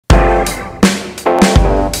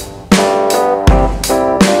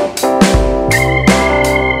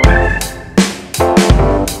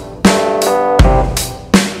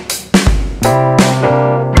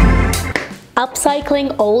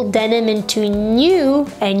recycling old denim into new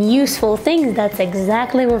and useful things. That's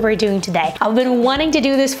exactly what we're doing today. I've been wanting to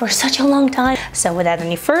do this for such a long time. So without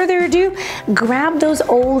any further ado, grab those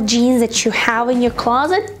old jeans that you have in your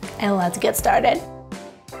closet and let's get started.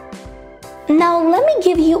 Now let me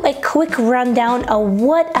give you a quick rundown of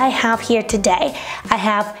what I have here today. I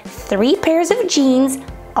have 3 pairs of jeans,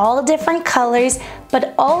 all different colors,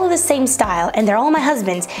 but all of the same style, and they're all my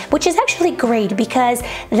husband's, which is actually great because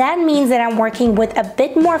that means that I'm working with a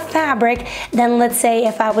bit more fabric than, let's say,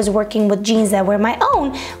 if I was working with jeans that were my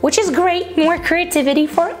own, which is great, more creativity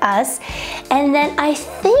for us. And then I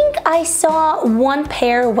think I saw one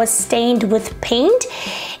pair was stained with paint,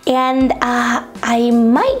 and I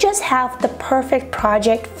might just have the perfect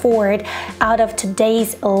project for it out of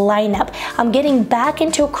today's lineup. I'm getting back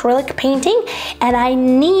into acrylic painting, and I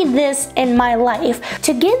need this in my life.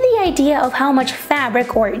 To get the idea of how much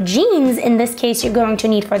fabric, or jeans in this case, you're going to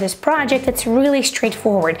need for this project, it's really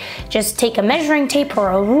straightforward. Just take a measuring tape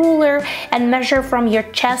or a ruler and measure from your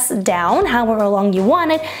chest down, however long you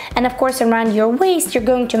want it, and of course around your waist you're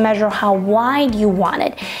going to measure how wide you want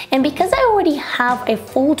it. And because I already have a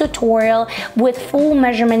full tutorial with full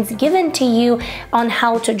measurements given to you on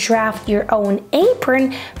how to draft your own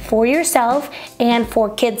apron for yourself and for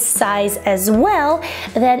kids size as well,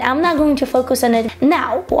 then I'm not going to focus on it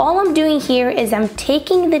now. All I'm doing here is I'm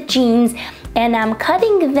taking the jeans and I'm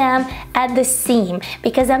cutting them at the seam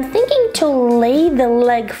because I'm thinking to lay the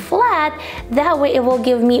leg flat. That way it will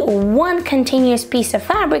give me one continuous piece of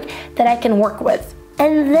fabric that I can work with.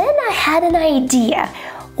 And then I had an idea.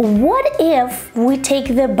 What if we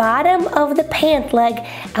take the bottom of the pant leg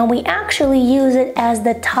and we actually use it as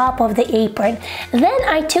the top of the apron? Then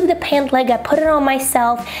I took the pant leg, I put it on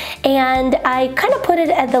myself, and I kind of put it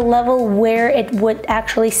at the level where it would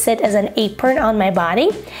actually sit as an apron on my body.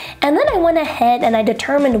 And then I went ahead and I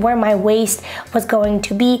determined where my waist was going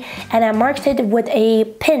to be, and I marked it with a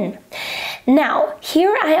pin. Now,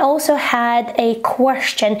 here I also had a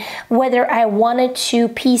question whether I wanted to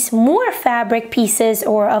piece more fabric pieces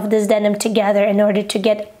or of this denim together in order to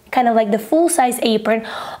get kind of like the full-size apron,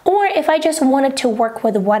 or if I just wanted to work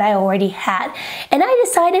with what I already had. And I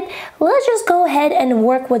decided, let's just go ahead and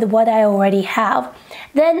work with what I already have.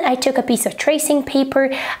 Then I took a piece of tracing paper,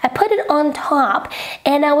 I put it on top,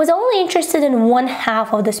 and I was only interested in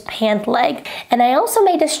 1/2 of this pant leg. And I also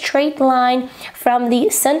made a straight line from the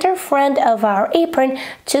center front of our apron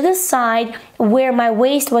to the side where my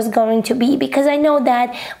waist was going to be, because I know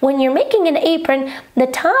that when you're making an apron, the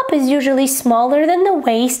top is usually smaller than the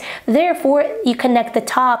waist, therefore you connect the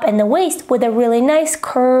top and the waist with a really nice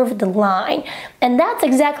curved line. And that's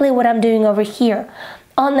exactly what I'm doing over here.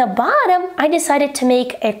 On the bottom, I decided to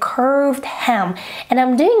make a curved hem, and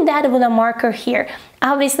I'm doing that with a marker here.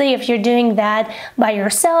 Obviously, if you're doing that by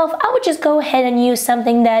yourself, I would just go ahead and use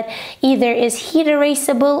something that either is heat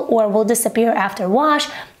erasable or will disappear after wash,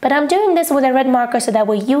 but I'm doing this with a red marker so that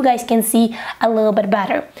way you guys can see a little bit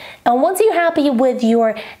better. And once you're happy with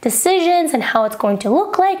your decisions and how it's going to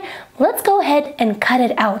look like, let's go ahead and cut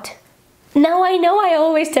it out. Now I know I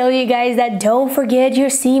always tell you guys that don't forget your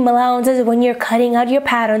seam allowances when you're cutting out your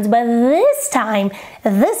patterns, but this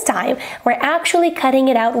time we're actually cutting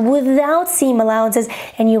it out without seam allowances,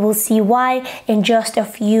 and you will see why in just a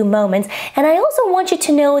few moments. And I also want you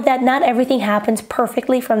to know that not everything happens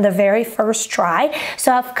perfectly from the very first try.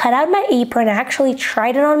 So I've cut out my apron, I actually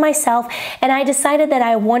tried it on myself, and I decided that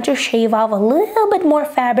I want to shave off a little bit more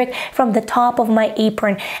fabric from the top of my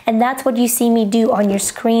apron, and that's what you see me do on your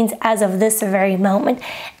screens as of this very moment.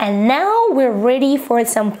 And now we're ready for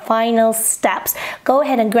some final steps. Go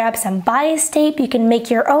ahead and grab some bias tape. You can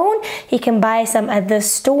make your own. You can buy some at the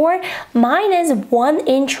store. Mine is 1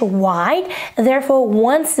 inch wide. Therefore,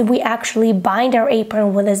 once we actually bind our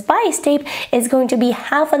apron with this bias tape, it's going to be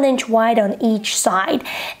 1/2 inch wide on each side.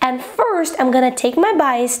 And first, I'm going to take my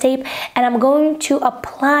bias tape and I'm going to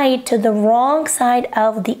apply it to the wrong side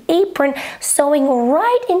of the apron, sewing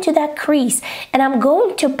right into that crease. And I'm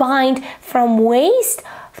going to bind from waist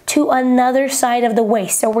to another side of the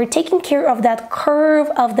waist. So we're taking care of that curve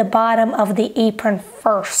of the bottom of the apron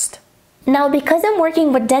first. Now, because I'm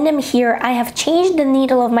working with denim here, I have changed the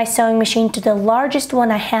needle of my sewing machine to the largest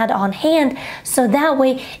one I had on hand, so that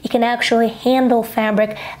way it can actually handle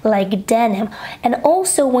fabric like denim. And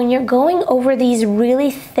also, when you're going over these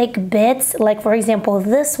really thick bits, like for example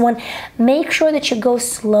this one, make sure that you go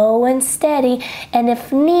slow and steady, and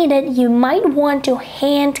if needed, you might want to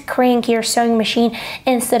hand crank your sewing machine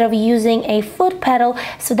instead of using a foot pedal,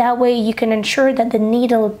 so that way you can ensure that the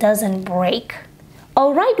needle doesn't break.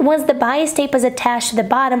 Alright, once the bias tape is attached to the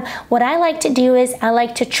bottom, what I like to do is I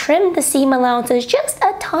like to trim the seam allowances just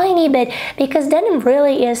a tiny bit because denim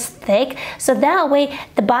really is thick, so that way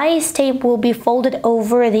the bias tape will be folded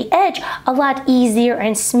over the edge a lot easier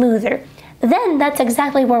and smoother. Then that's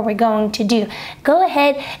exactly what we're going to do. Go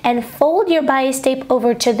ahead and fold your bias tape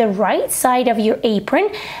over to the right side of your apron.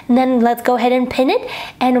 And then let's go ahead and pin it,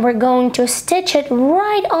 and we're going to stitch it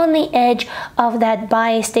right on the edge of that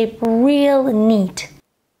bias tape real neat.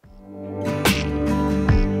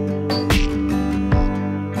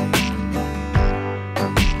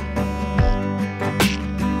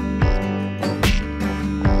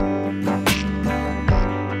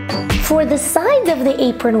 For the sides of the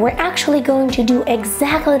apron, we're actually going to do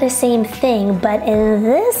exactly the same thing, but in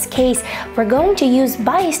this case, we're going to use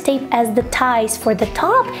bias tape as the ties for the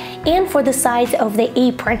top and for the sides of the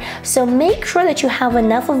apron. So make sure that you have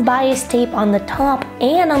enough of bias tape on the top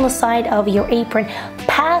and on the side of your apron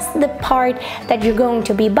past the part that you're going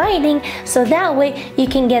to be binding, so that way you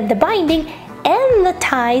can get the binding and the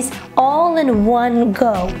ties all in one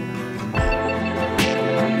go.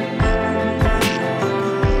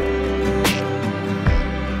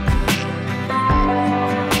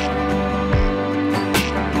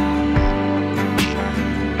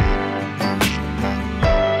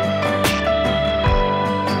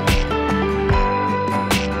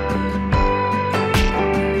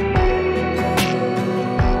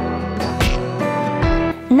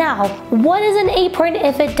 Now, what is an apron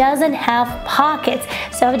if it doesn't have pockets?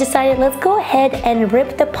 So I've decided let's go ahead and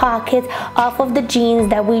rip the pockets off of the jeans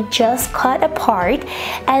that we just cut apart,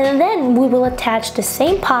 and then we will attach the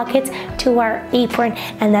same pockets to our apron,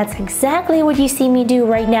 and that's exactly what you see me do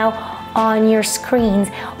right now on your screens.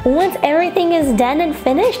 Once everything is done and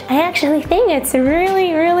finished, I actually think it's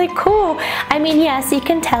really cool. I mean, yes, you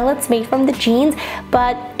can tell it's made from the jeans,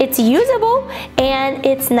 but it's usable and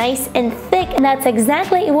it's nice and thick, and that's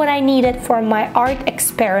exactly what I needed for my art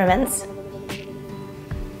experiments.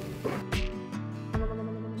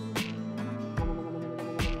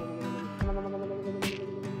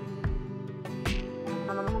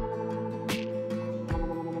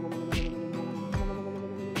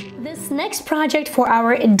 This next project for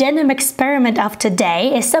our denim experiment of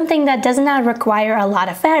today is something that does not require a lot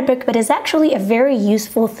of fabric, but is actually a very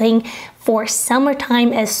useful thing for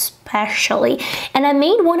summertime especially. And I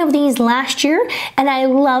made one of these last year and I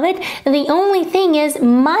love it. The only thing is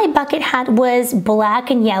my bucket hat was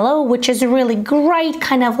black and yellow, which is really great,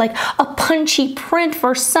 kind of like a punchy print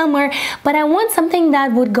for summer, but I want something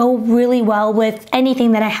that would go really well with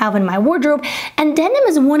anything that I have in my wardrobe. And denim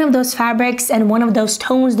is one of those fabrics and one of those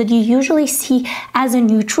tones that you usually see as a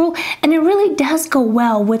neutral, and it really does go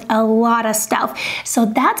well with a lot of stuff. So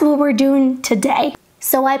that's what we're doing today.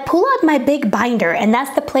 So I pull out my big binder, and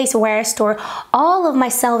that's the place where I store all of my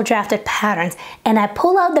self-drafted patterns, and I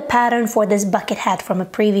pull out the pattern for this bucket hat from a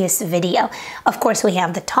previous video. Of course, we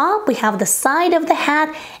have the top, we have the side of the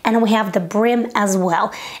hat, and we have the brim as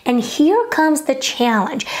well. And here comes the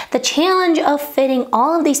challenge of fitting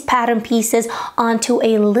all of these pattern pieces onto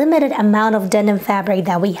a limited amount of denim fabric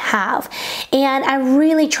that we have. And I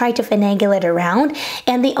really tried to finagle it around,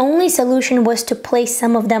 and the only solution was to place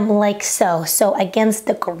some of them like so against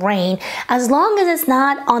the grain. As long as it's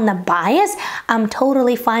not on the bias, I'm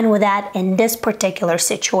totally fine with that in this particular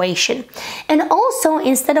situation. And also,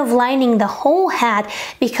 instead of lining the whole hat,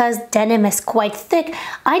 because denim is quite thick,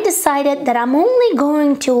 I decided that I'm only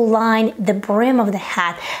going to line the brim of the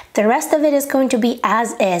hat. The rest of it is going to be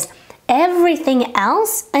as is. Everything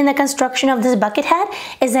else in the construction of this bucket hat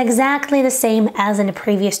is exactly the same as in the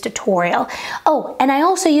previous tutorial. Oh, and I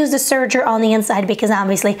also used the serger on the inside because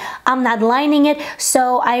obviously I'm not lining it,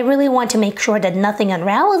 so I really want to make sure that nothing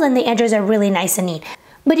unravels and the edges are really nice and neat.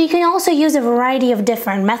 But you can also use a variety of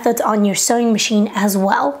different methods on your sewing machine as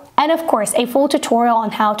well. And of course, a full tutorial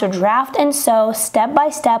on how to draft and sew step by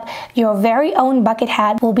step your very own bucket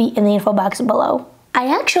hat will be in the info box below.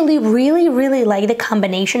 I actually really like the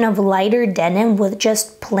combination of lighter denim with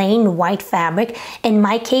just plain white fabric. In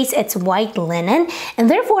my case, it's white linen, and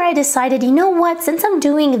therefore I decided, you know what, since I'm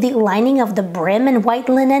doing the lining of the brim in white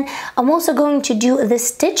linen, I'm also going to do the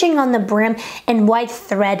stitching on the brim in white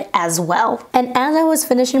thread as well. And as I was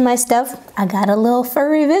finishing my stuff, I got a little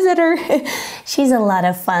furry visitor. She's a lot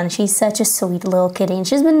of fun. She's such a sweet little kitty, and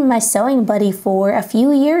she's been my sewing buddy for a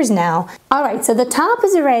few years now. Alright, so the top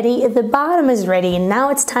is ready, the bottom is ready, and now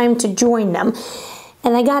it's time to join them.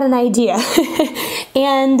 and I got an idea.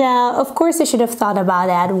 And of course I should have thought about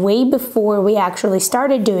that way before we actually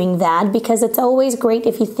started doing that, because it's always great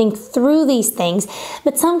if you think through these things,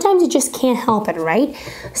 but sometimes you just can't help it, right?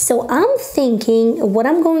 So I'm thinking what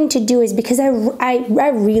I'm going to do is, because I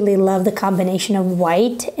really love the combination of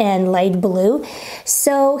white and light blue.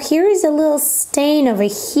 So here is a little stain over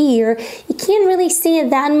here. You can't really see it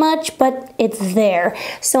that much, but it's there.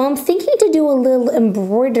 So I'm thinking to do a little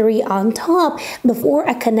embroidery on top before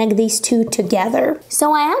I connect these two together.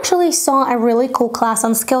 So I actually saw a really cool class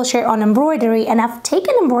on Skillshare on embroidery, and I've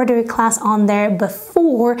taken embroidery class on there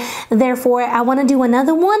before. Therefore, I want to do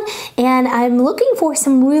another one, and I'm looking for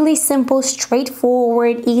some really simple,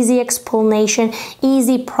 straightforward, easy explanation,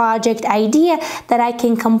 easy project idea that I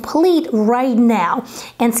can complete right now.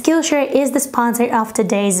 And Skillshare is the sponsor of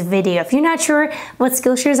today's video. If you're not sure what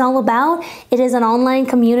Skillshare is all about, it is an online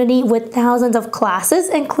community with thousands of classes,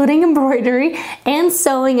 including embroidery and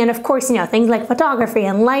sewing, and of course, you know, things like photography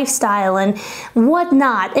and lifestyle and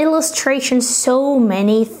whatnot, illustration, so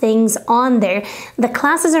many things on there. The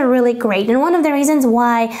classes are really great, and one of the reasons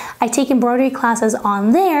why I take embroidery classes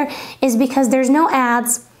on there is because there's no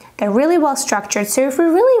ads. They're really well structured. So if we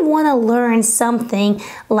really want to learn something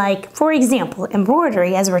like, for example,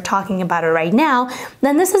 embroidery, as we're talking about it right now,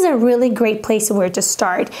 then this is a really great place where to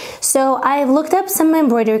start. So I've looked up some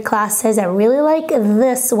embroidery classes. I really like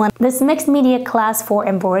this one. This mixed media class for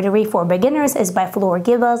embroidery for beginners is by Flora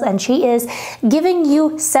Gibbles, and she is giving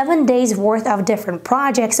you 7 days worth of different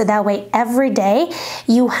projects, so that way every day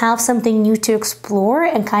you have something new to explore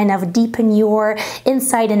and kind of deepen your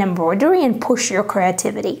insight in embroidery and push your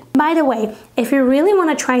creativity. By the way, if you really want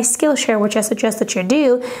to try Skillshare, which I suggest that you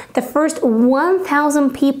do, the first 1,000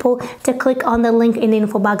 people to click on the link in the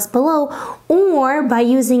info box below, or by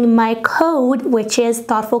using my code, which is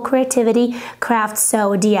Thoughtful Creativity Craft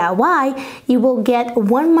Sew DIY, you will get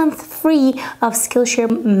 1 month free of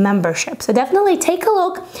Skillshare membership. So definitely take a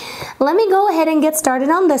look. Let me go ahead and get started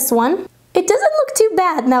on this one. It doesn't look too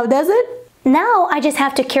bad now, does it? Now I just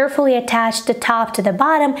have to carefully attach the top to the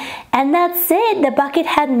bottom, and that's it. The bucket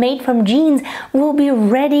hat made from jeans will be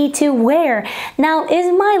ready to wear. Now, is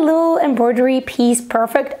my little embroidery piece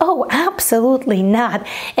perfect? Oh, absolutely not.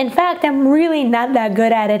 In fact, I'm really not that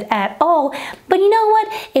good at it at all. But you know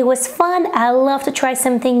what? It was fun. I love to try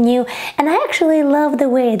something new, and I actually love the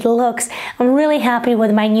way it looks. I'm really happy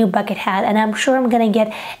with my new bucket hat, and I'm sure I'm gonna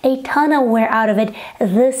get a ton of wear out of it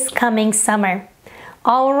this coming summer.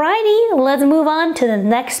 Alrighty, let's move on to the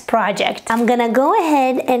next project. I'm gonna go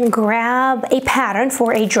ahead and grab a pattern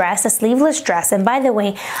for a dress, a sleeveless dress. And by the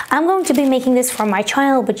way, I'm going to be making this for my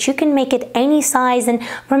child, but you can make it any size. And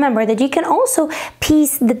remember that you can also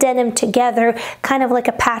piece the denim together, kind of like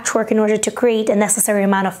a patchwork, in order to create a necessary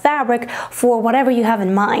amount of fabric for whatever you have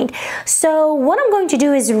in mind. So what I'm going to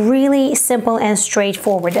do is really simple and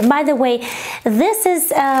straightforward. And by the way, this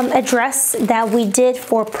is a dress that we did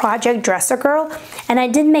for Project Dresser Girl. And I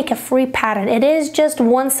did make a free pattern. It is just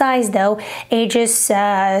one size though, ages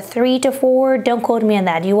 3 to 4. Don't quote me on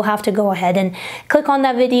that. You will have to go ahead and click on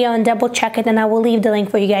that video and double check it, and I will leave the link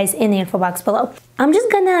for you guys in the info box below. I'm just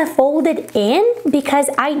gonna fold it in because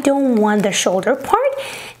I don't want the shoulder part,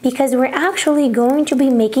 because we're actually going to be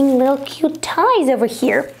making little cute ties over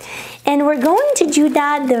here. And we're going to do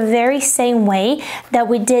that the very same way that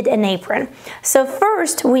we did an apron. So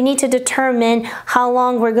first, we need to determine how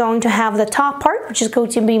long we're going to have the top part, which is going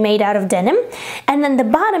to be made out of denim. And then the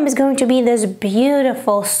bottom is going to be this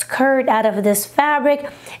beautiful skirt out of this fabric.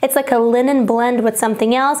 It's like a linen blend with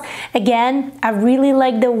something else. Again, I really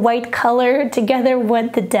like the white color together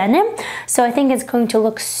with the denim, so I think it's going to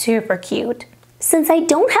look super cute. Since I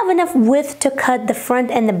don't have enough width to cut the front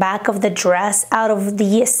and the back of the dress out of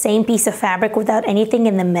the same piece of fabric without anything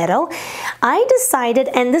in the middle, I decided,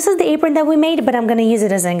 and this is the apron that we made, but I'm going to use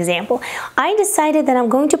it as an example. I decided that I'm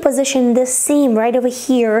going to position this seam right over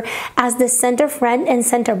here as the center front and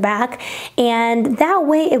center back, and that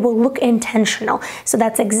way it will look intentional. So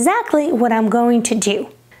that's exactly what I'm going to do.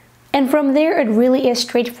 And from there, it really is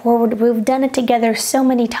straightforward. We've done it together so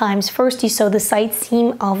many times. First, you sew the side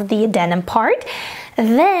seam of the denim part.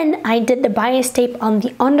 Then I did the bias tape on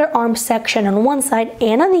the underarm section on one side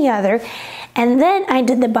and on the other. And then I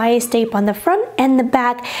did the bias tape on the front and the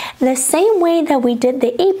back the same way that we did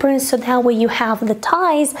the apron, so that way you have the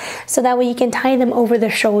ties, so that way you can tie them over the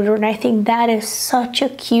shoulder. And I think that is such a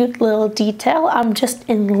cute little detail. I'm just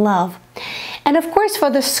in love. And of course, for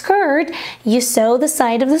the skirt, you sew the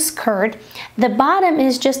side of the skirt. The bottom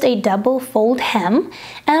is just a double fold hem,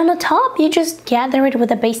 and on the top you just gather it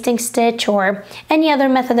with a basting stitch or any other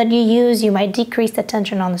method that you use. You might decrease the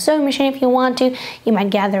tension on the sewing machine if you want to. You might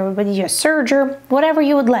gather it with your serger, whatever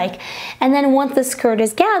you would like. And then once the skirt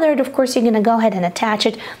is gathered, of course, you're going to go ahead and attach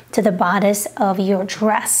it to the bodice of your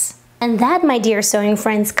dress. And that, my dear sewing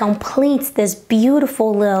friends, completes this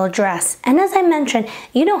beautiful little dress. And as I mentioned,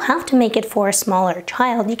 you don't have to make it for a smaller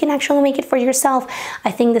child. You can actually make it for yourself. I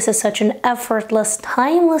think this is such an effortless,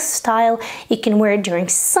 timeless style. You can wear it during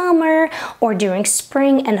summer or during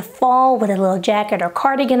spring and fall with a little jacket or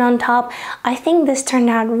cardigan on top. I think this turned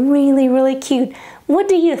out really, really cute. What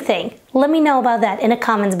do you think? Let me know about that in the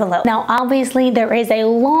comments below. Now, obviously, there is a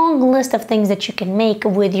long list of things that you can make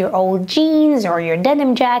with your old jeans or your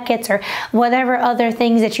denim jackets or whatever other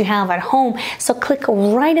things that you have at home. So click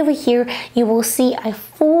right over here. You will see a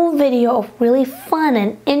full video of really fun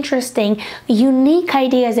and interesting, unique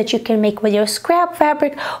ideas that you can make with your scrap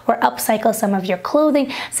fabric or upcycle some of your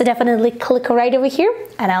clothing. So definitely click right over here,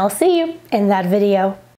 and I'll see you in that video.